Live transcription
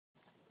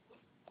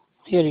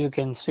Here you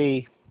can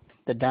see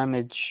the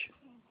damage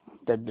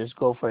that this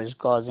gopher is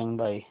causing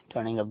by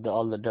turning up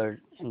all the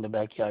dirt in the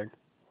backyard.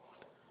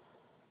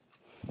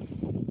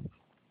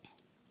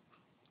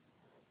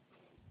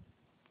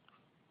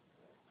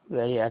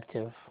 Very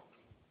active.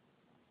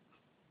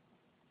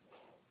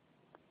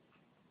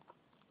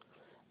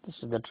 This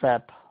is the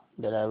trap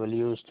that I will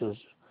use to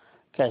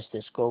catch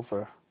this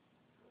gopher.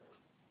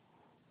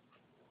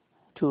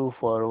 Two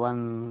for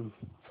one.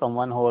 From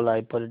one hole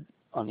I put it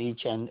on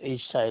each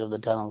side of the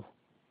tunnel,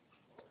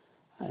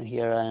 and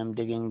here I am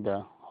digging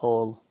the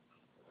hole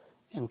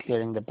and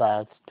clearing the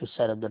path to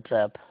set up the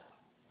trap.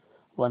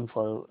 One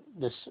for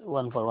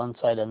one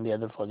side and the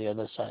other for the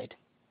other side.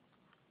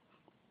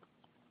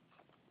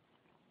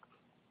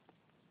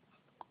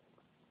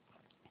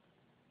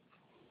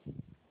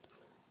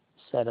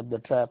 Set up the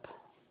trap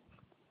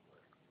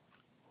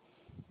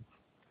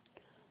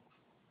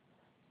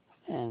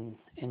and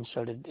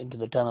insert it into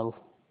the tunnel.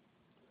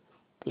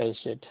 Place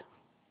it.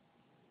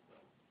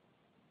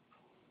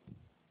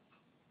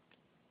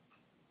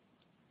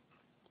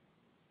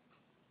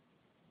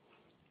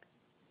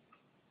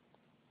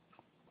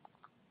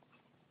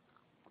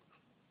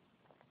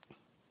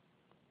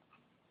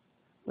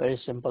 Very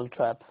simple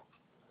trap.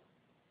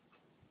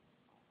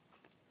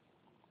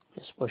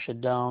 Just push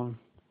it down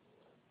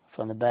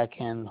from the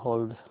back end,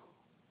 hold,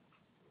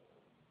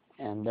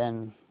 and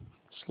then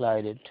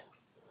slide it.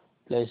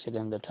 Place it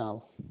in the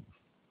tunnel.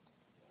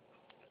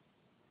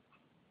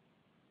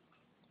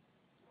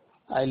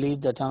 I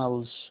leave the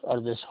tunnels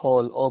or this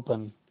hole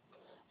open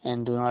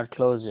and do not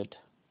close it.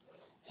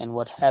 And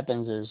what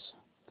happens is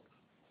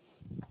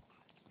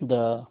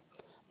the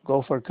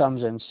gopher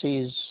comes and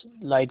sees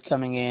light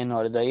coming in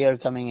or the air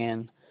coming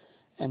in,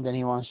 and then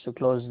he wants to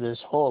close this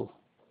hole.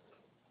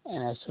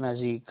 And as soon as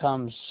he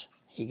comes,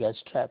 he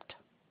gets trapped.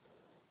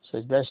 So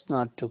it's best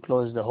not to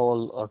close the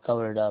hole or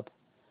cover it up.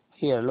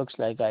 Here, looks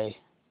like I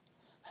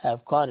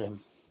have caught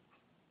him.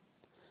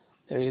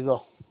 There you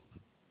go.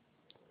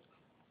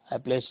 I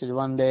placed it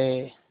one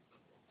day.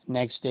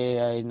 Next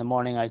day, in the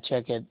morning, I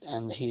check it,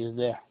 and he is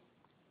there.